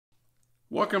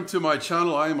Welcome to my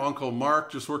channel. I am Uncle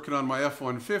Mark, just working on my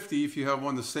F150. If you have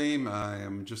one the same, I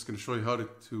am just going to show you how to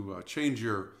change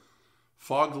your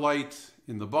fog light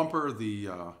in the bumper. Maybe you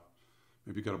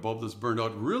got a bulb that's burned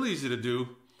out. Really easy to do,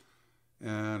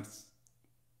 and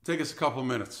take us a couple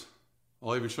minutes.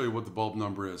 I'll even show you what the bulb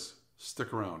number is.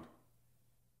 Stick around.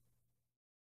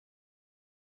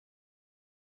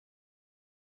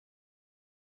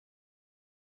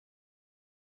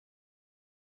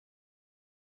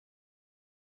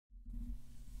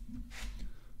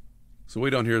 So way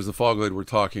down here is the fog light we're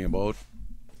talking about,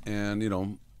 and you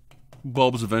know,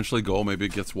 bulbs eventually go. Maybe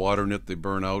it gets water in it, they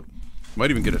burn out.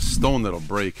 Might even get a stone that'll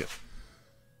break it.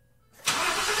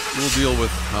 We'll deal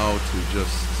with how to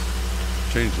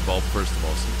just change the bulb first of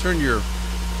all. So turn your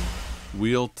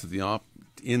wheel to the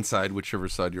inside, whichever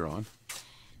side you're on.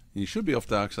 And you should be able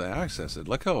to actually access it.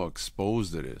 Look how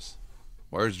exposed it is.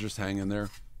 Wires just hanging there.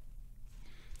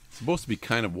 It's supposed to be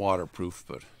kind of waterproof,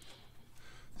 but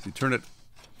so you turn it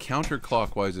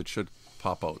counterclockwise, it should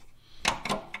pop out.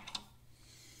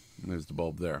 And there's the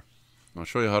bulb there. I'll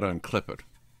show you how to unclip it.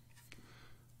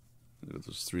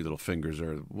 Those three little fingers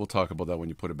there. We'll talk about that when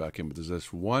you put it back in, but there's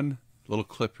this one little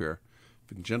clip here. If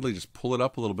you can gently just pull it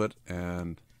up a little bit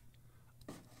and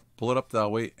pull it up that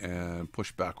way and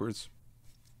push backwards.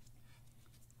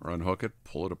 Or unhook it,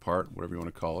 pull it apart, whatever you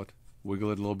want to call it. Wiggle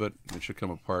it a little bit, and it should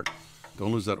come apart.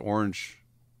 Don't lose that orange.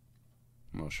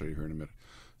 I'll show you here in a minute.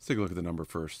 Let's take a look at the number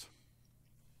first.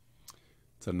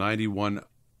 It's a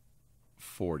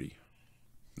 9140.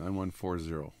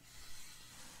 9140.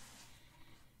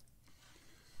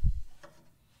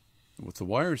 With the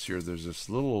wires here, there's this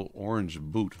little orange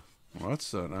boot. Well,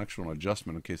 that's an actual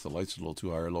adjustment in case the light's a little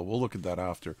too high or low. We'll look at that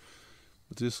after.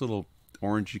 But this little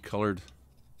orangey colored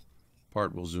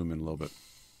part, we'll zoom in a little bit.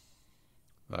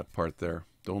 That part there,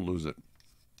 don't lose it.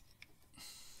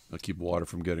 That'll keep water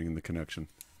from getting in the connection.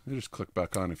 You just click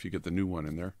back on if you get the new one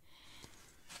in there.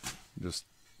 Just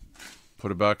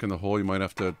put it back in the hole. You might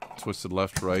have to twist it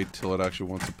left, right, till it actually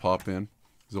wants to pop in.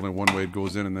 There's only one way it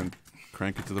goes in, and then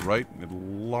crank it to the right, and it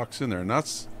locks in there. And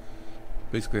that's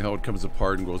basically how it comes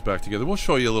apart and goes back together. We'll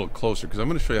show you a little closer, because I'm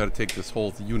going to show you how to take this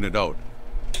whole unit out.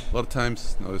 A lot of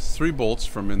times, now there's 3 bolts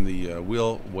from in the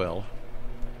wheel well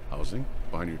housing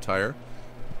behind your tire.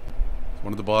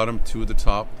 One at the bottom, 2 at the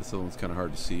top. This other one's kind of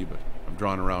hard to see, but I've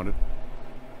drawn around it.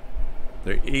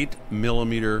 They're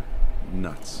 8mm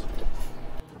nuts.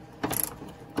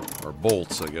 Or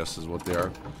bolts, I guess is what they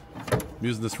are. I'm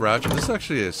using this ratchet. This is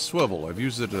actually a swivel. I've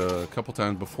used it a couple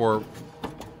times before.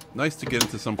 Nice to get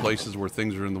into some places where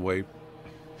things are in the way.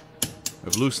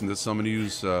 I've loosened it, so I'm going to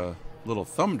use a little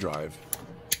thumb drive.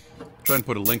 Try and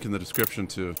put a link in the description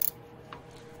to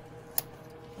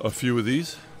a few of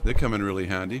these. They come in really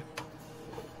handy,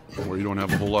 where you don't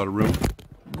have a whole lot of room.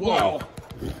 Whoa!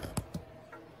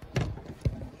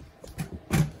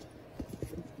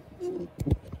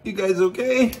 You guys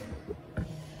okay?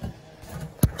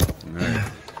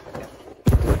 Right.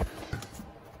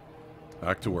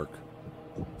 Back to work.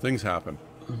 Things happen.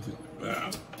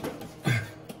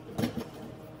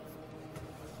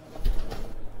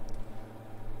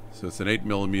 So it's an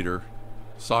 8mm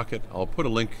socket. I'll put a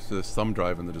link to this thumb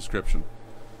drive in the description.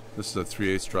 This is a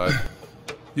 3/8 drive.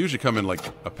 They usually come in like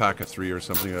a pack of 3 or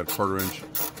something, a 1/4 inch,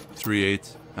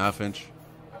 3/8, 1/2 inch.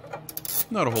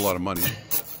 Not a whole lot of money.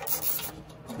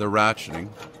 They're ratcheting.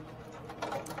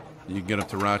 You can get them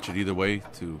to ratchet either way,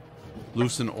 to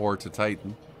loosen or to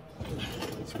tighten.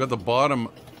 So I've got the bottom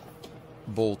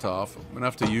bolt off. I'm going to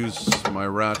have to use my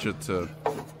ratchet to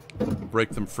break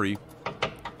them free.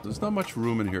 There's not much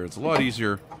room in here. It's a lot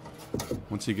easier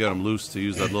once you get them loose to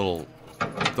use that little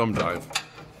thumb drive.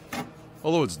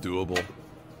 Although it's doable.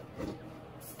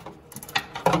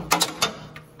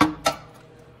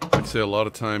 I'd say a lot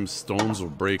of times stones will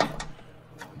break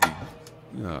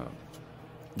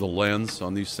the lens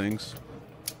on these things.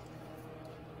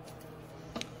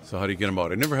 So how do you get them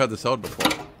out? I never had this out before.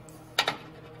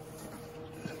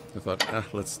 I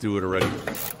thought, let's do it already.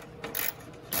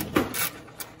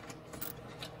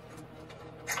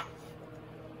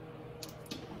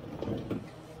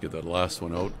 Get that last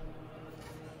one out.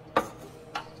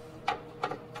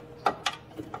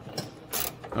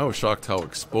 I was shocked how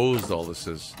exposed all this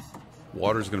is.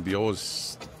 Water's going to be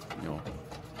always, you know,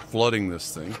 flooding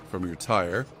this thing from your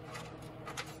tire.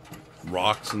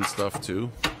 Rocks and stuff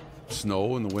too.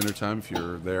 Snow in the wintertime if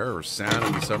you're there, or sand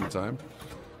in the summertime.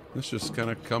 This just kind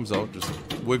of comes out. Just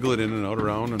wiggle it in and out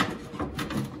around and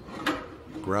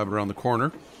grab it around the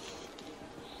corner.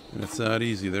 And it's that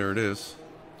easy. There it is.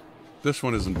 This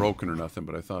one isn't broken or nothing,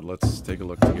 but I thought let's take a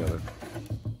look together.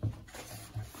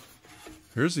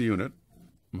 Here's the unit.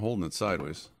 I'm holding it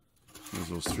sideways. There's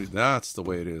those three. That's the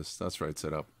way it is. That's right,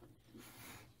 set up.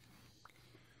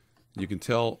 You can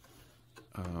tell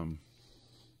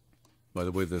by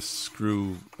the way this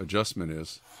screw adjustment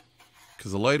is,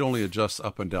 because the light only adjusts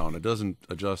up and down. It doesn't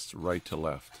adjust right to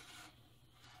left.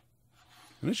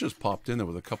 And it's just popped in there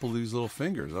with a couple of these little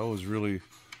fingers. I was really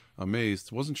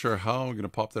amazed. Wasn't sure how I'm going to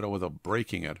pop that out without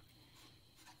breaking it.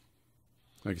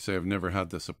 Like I say, I've never had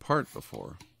this apart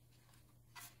before.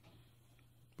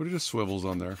 But it just swivels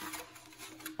on there.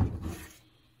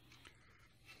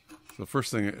 So the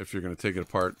first thing, if you're going to take it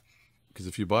apart, because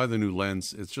if you buy the new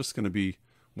lens, it's just going to be,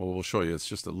 well, we'll show you, it's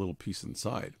just a little piece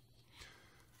inside.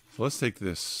 So let's take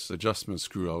this adjustment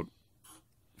screw out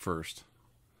first.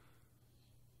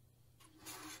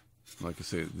 Like I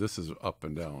say, this is up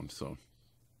and down, so.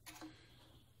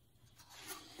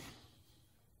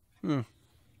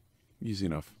 Easy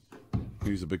enough.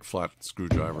 Use a big flat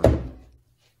screwdriver.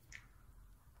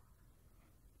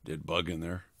 Did bug in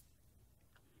there.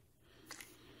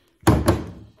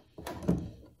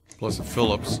 Plus a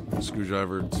Phillips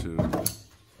screwdriver to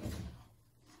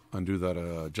undo that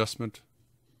adjustment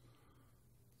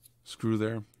screw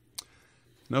there.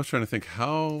 Now I was trying to think,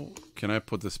 how can I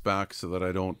put this back so that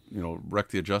I don't, wreck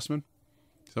the adjustment?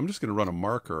 So I'm just going to run a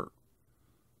marker.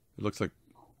 It looks like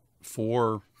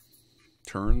 4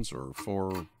 turns or 4,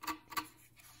 what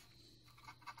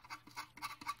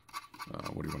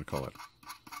do you want to call it?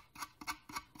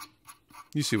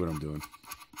 You see what I'm doing.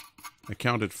 I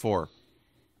counted 4.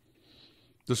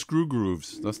 The screw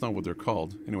grooves, that's not what they're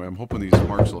called. Anyway, I'm hoping these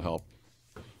marks will help.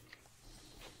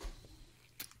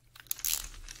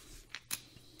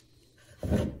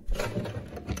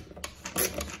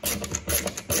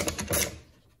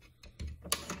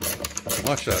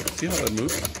 Watch that. See how that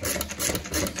moves?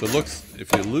 So it looks,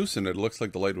 if you loosen it, it looks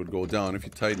like the light would go down. If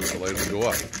you tighten it, the light would go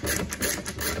up.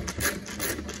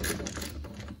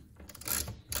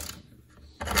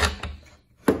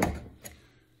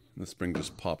 And the spring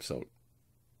just pops out.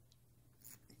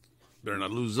 Better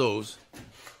not lose those.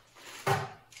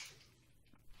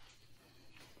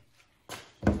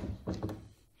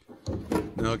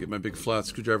 Now I'll get my big flat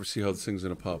screwdriver, see how this thing's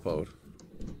going to pop out.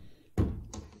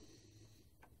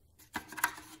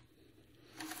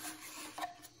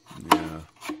 Yeah.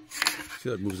 See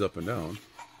how it moves up and down?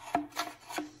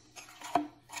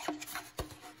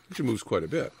 Actually moves quite a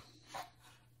bit.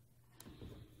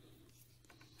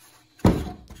 So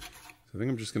I think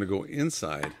I'm just going to go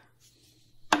inside.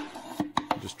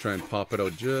 Just try and pop it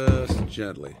out just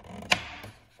gently.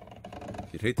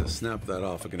 You'd hate to snap that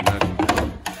off. I can imagine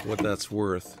what that's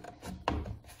worth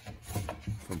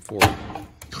from 4.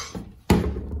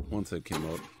 One side came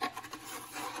out.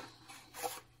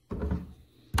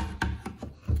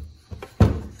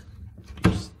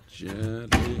 Just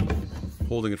gently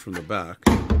holding it from the back.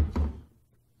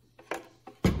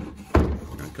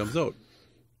 And it comes out.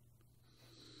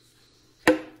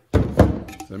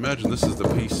 So imagine this is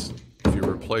the piece. If you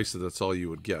replace it, that's all you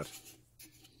would get.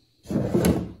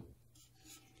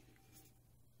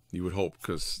 You would hope,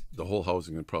 because the whole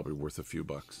housing is probably worth a few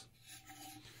bucks.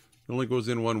 It only goes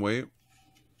in one way. A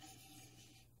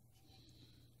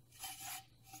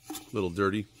little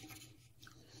dirty.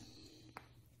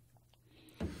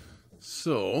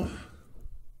 So,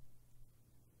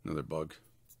 another bug.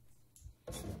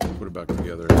 Put it back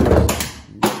together.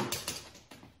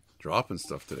 Dropping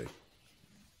stuff today.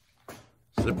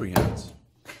 Slippery hands.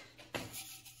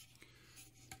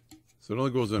 So it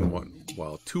only goes in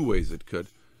two ways it could.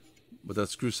 But that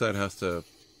screw side has to,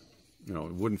 it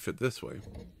wouldn't fit this way.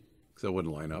 Because that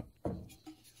wouldn't line up.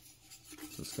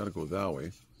 So it's got to go that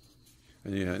way.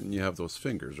 And you have those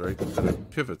fingers, right? That it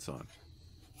pivots on.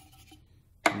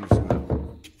 I'm just going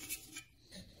to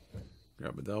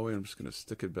grab it that way. I'm just going to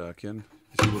stick it back in.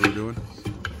 See what we're doing?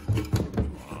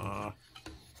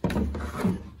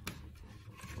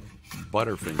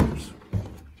 Butterfingers.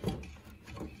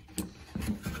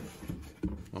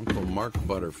 Uncle Mark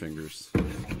Butterfingers.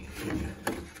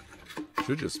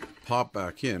 Should just pop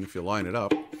back in if you line it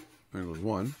up. There goes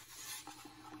one.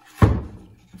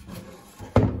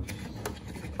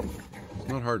 It's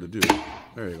not hard to do.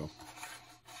 There you go.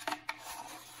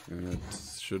 And it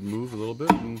should move a little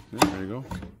bit. And yeah, there you go.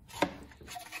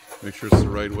 Make sure it's the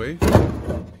right way.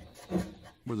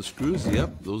 Where the screws,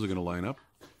 yep, those are going to line up.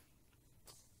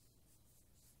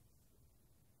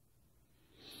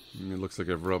 And it looks like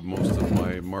I've rubbed most of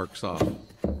my marks off.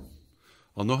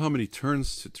 I'll know how many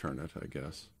turns to turn it, I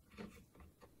guess.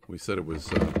 We said it was,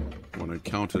 when I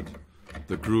counted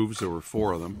the grooves, there were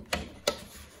 4 of them.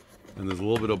 And there's a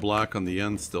little bit of black on the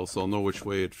end still, so I'll know which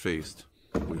way it faced.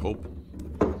 We hope.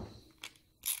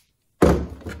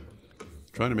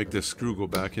 Try trying to make this screw go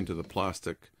back into the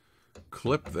plastic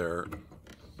clip there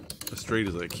as straight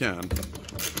as I can.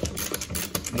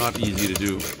 Not easy to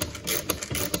do. So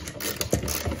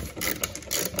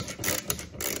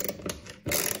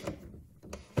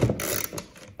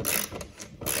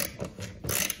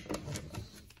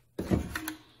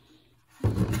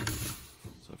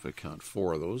if I count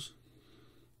 4 of those,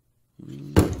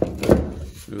 maybe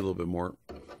a little bit more.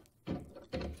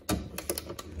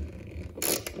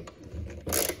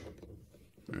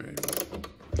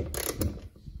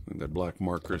 That black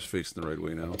marker is facing the right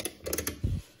way now.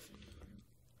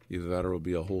 Either that or it'll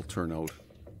be a whole turnout.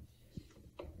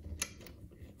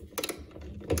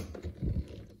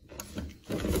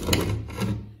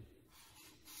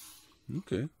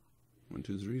 Okay. 1,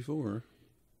 2, 3, 4.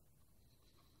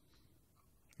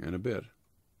 And a bit.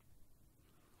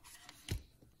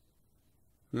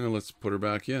 Now let's put her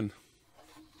back in.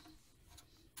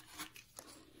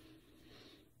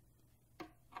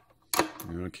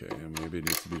 Okay, and maybe it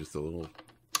needs to be just a little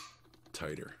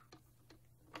tighter.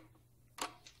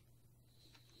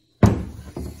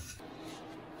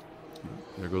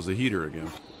 There goes the heater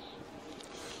again.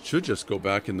 Should just go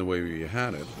back in the way we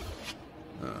had it.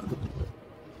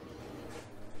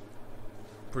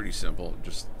 Pretty simple.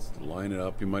 Just line it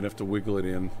up. You might have to wiggle it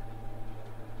in.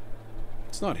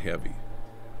 It's not heavy.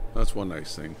 That's one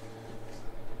nice thing.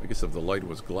 I guess if the light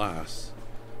was glass,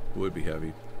 it would be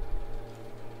heavy.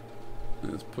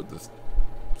 Let's put the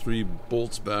 3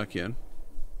 bolts back in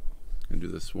and do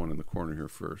this one in the corner here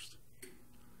first.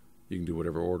 You can do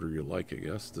whatever order you like, I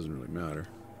guess. It doesn't really matter.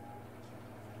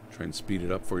 Try and speed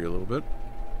it up for you a little bit.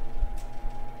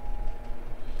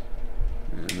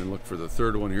 And then look for the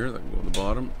 3rd one here. That can go on the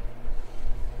bottom.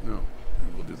 No,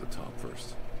 we'll do the top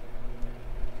first.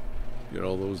 Get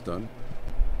all those done.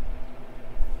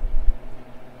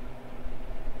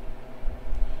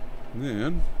 And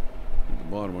then put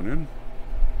the bottom one in.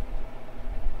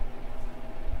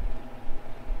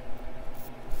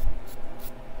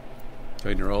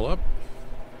 Tighten her all up.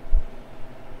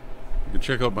 You can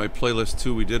check out my playlist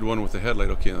too. We did one with the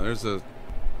headlight. Okay, now there's a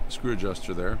screw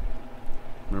adjuster there.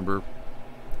 Remember,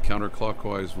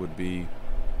 counterclockwise would be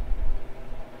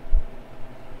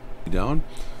down.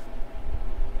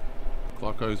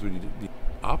 Clockwise would be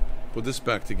up. Put this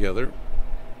back together.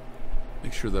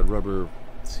 Make sure that rubber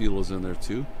seal is in there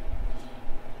too.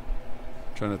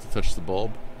 Try not to touch the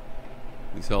bulb.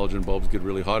 These halogen bulbs get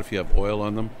really hot if you have oil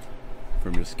on them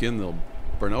from your skin. They'll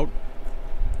burn out.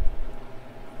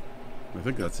 I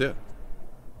think that's it.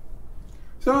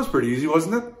 Sounds pretty easy,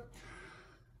 wasn't it?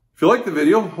 If you like the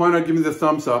video, why not give me the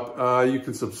thumbs up? You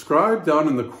can subscribe down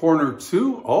in the corner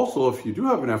too. Also, if you do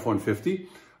have an F150,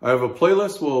 I have a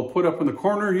playlist we'll put up in the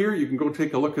corner here. You can go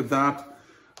take a look at that.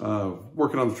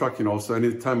 Working on the truck, you know, so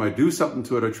anytime I do something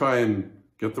to it, I try and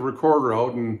get the recorder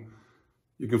out and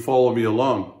you can follow me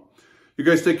along. You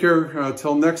guys take care.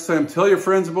 Till next time, tell your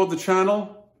friends about the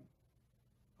channel.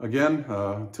 Again,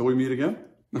 till we meet again,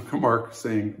 Mark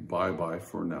saying bye-bye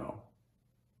for now.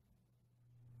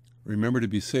 Remember to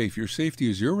be safe. Your safety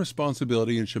is your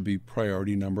responsibility and should be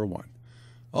priority number 1.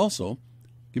 Also,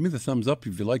 give me the thumbs up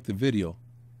if you like the video.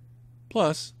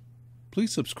 Plus,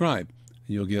 please subscribe and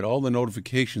you'll get all the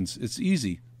notifications. It's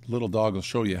easy. The little dog will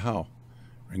show you how.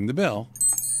 Ring the bell.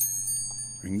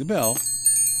 Ring the bell.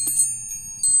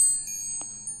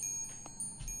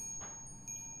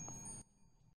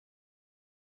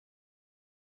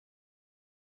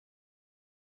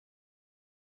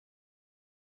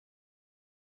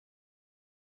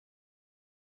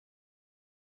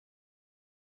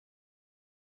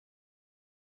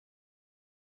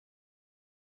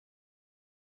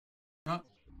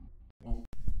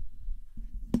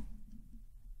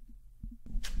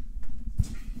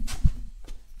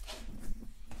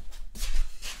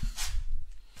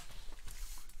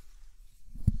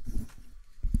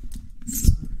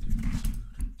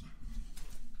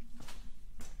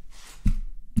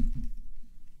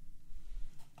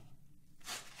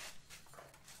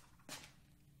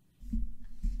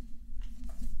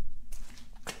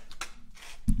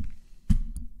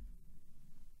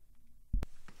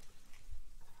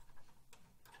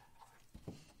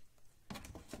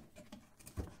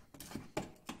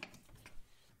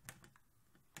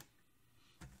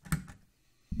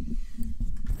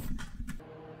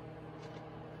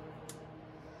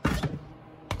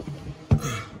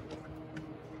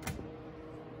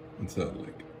 What's that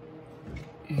like?